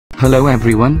Hello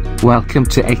everyone, welcome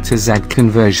to A to Z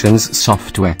Conversions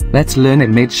software. Let's learn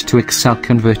image to Excel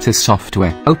converter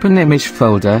software. Open image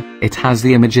folder, it has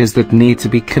the images that need to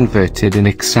be converted in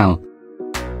Excel.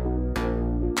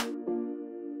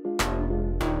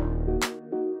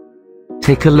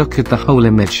 Take a look at the whole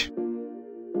image.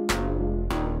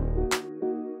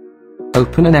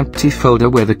 Open an empty folder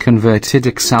where the converted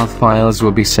Excel files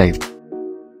will be saved.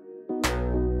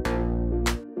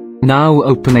 Now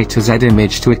open A to Z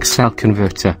image to Excel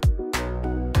converter.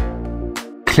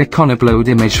 Click on Upload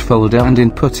Image folder and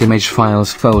Input Image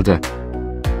Files folder.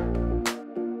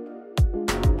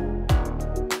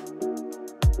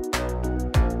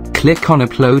 Click on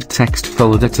Upload Text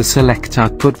folder to select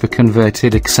Output the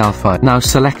converted Excel file. Now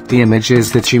select the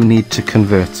images that you need to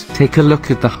convert. Take a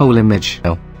look at the whole image.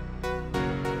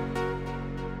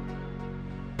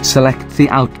 Select the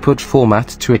output format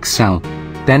to Excel.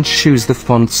 Then choose the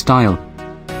font style.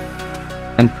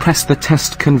 And press the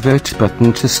Test Convert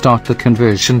button to start the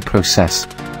conversion process.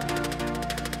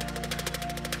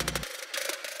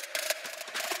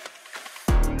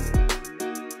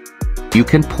 You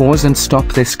can pause and stop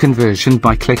this conversion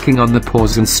by clicking on the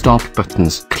pause and stop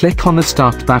buttons. Click on the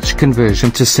Start Batch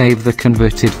Conversion to save the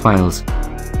converted files.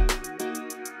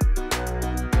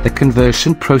 The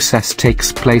conversion process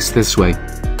takes place this way.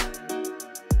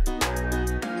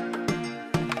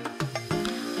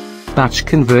 Batch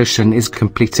conversion is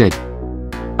completed.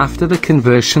 After the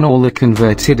conversion, all the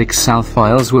converted Excel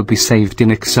files will be saved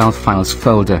in Excel Files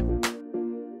folder.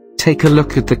 Take a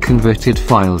look at the converted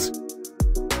files.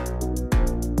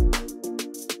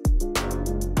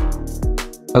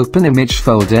 Open Image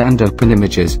folder and open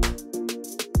Images.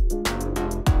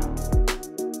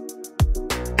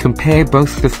 Compare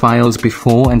both the files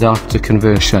before and after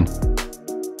conversion.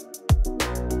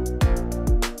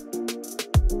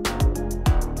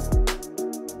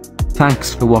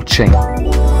 Thanks for watching.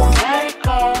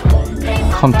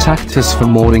 Contact us for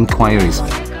more inquiries.